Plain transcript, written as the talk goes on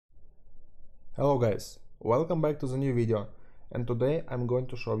Hello guys, welcome back to the new video, and today I'm going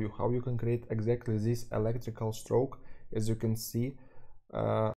to show you how you can create exactly this electrical stroke. As you can see,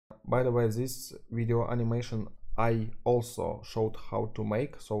 by the way, this video animation I also showed how to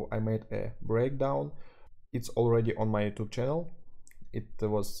make, so I made a breakdown. It's already on my YouTube channel. It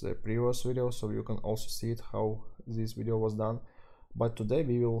was a previous video, so you can also see it how this video was done. But today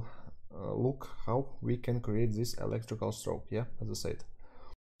we will look how we can create this electrical stroke, yeah, as I said.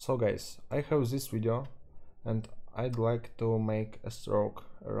 So guys, I have this video and I'd like to make a stroke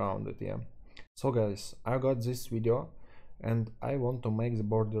around it, yeah. So guys, I got this video and I want to make the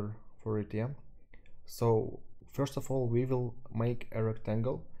border for it, yeah. So first of all, we will make a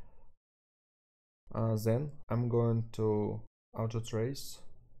rectangle. Then I'm going to auto trace.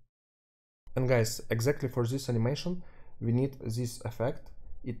 And guys, exactly for this animation, we need this effect.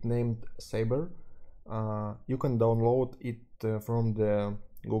 It named Saber. You can download it from the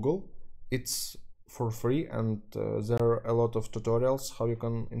Google. It's for free and there are a lot of tutorials how you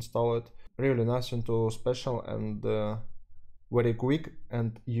can install it. Really nothing too special and very quick,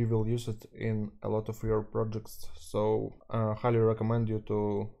 and you will use it in a lot of your projects, so highly recommend you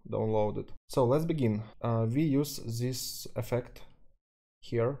to download it. So let's begin. We use this effect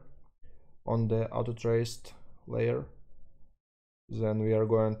here on the auto traced layer. Then we are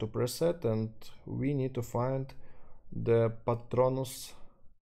going to preset and we need to find the Patronus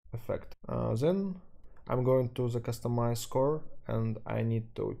effect. Then I'm going to the customize core and I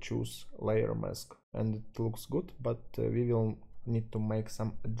need to choose layer mask, and it looks good, but we will need to make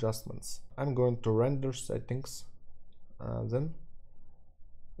some adjustments. I'm going to render settings. Then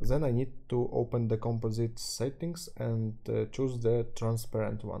I need to open the composite settings and choose the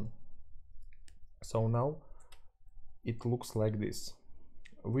transparent one. So now it looks like this.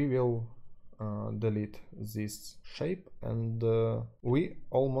 We will delete this shape and we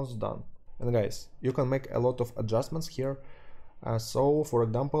almost done. And guys, you can make a lot of adjustments here. So for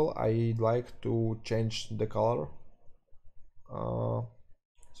example, I'd like to change the color.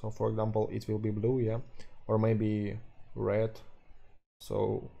 So for example, it will be blue, yeah, or maybe red.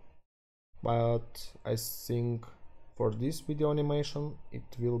 So, but I think for this video animation it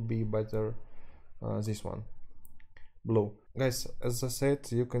will be better this one, blue. Guys, as I said,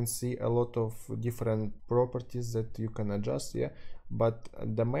 you can see a lot of different properties that you can adjust, yeah, but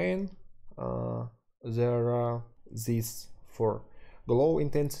the main there are these four: glow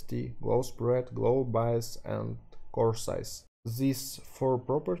intensity, glow spread, glow bias, and core size. These four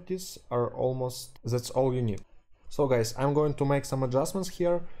properties are almost, that's all you need. So guys, I'm going to make some adjustments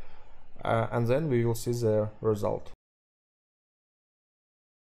here and then we will see the result.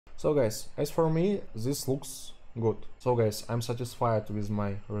 So guys, as for me, this looks good. So guys, I'm satisfied with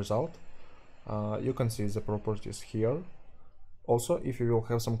my result. You can see the properties here. Also, if you will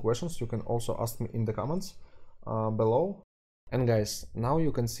have some questions, you can also ask me in the comments below. And guys, now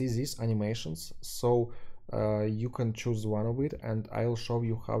you can see these animations. So you can choose one of it and I'll show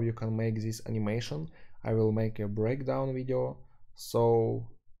you how you can make this animation. I will make a breakdown video. So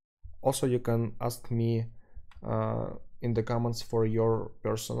also you can ask me in the comments for your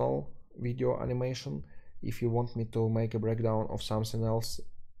personal video animation if you want me to make a breakdown of something else,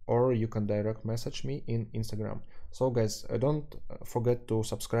 or you can direct message me in Instagram. So guys, don't forget to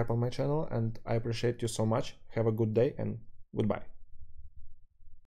subscribe on my channel and I appreciate you so much. Have a good day and goodbye.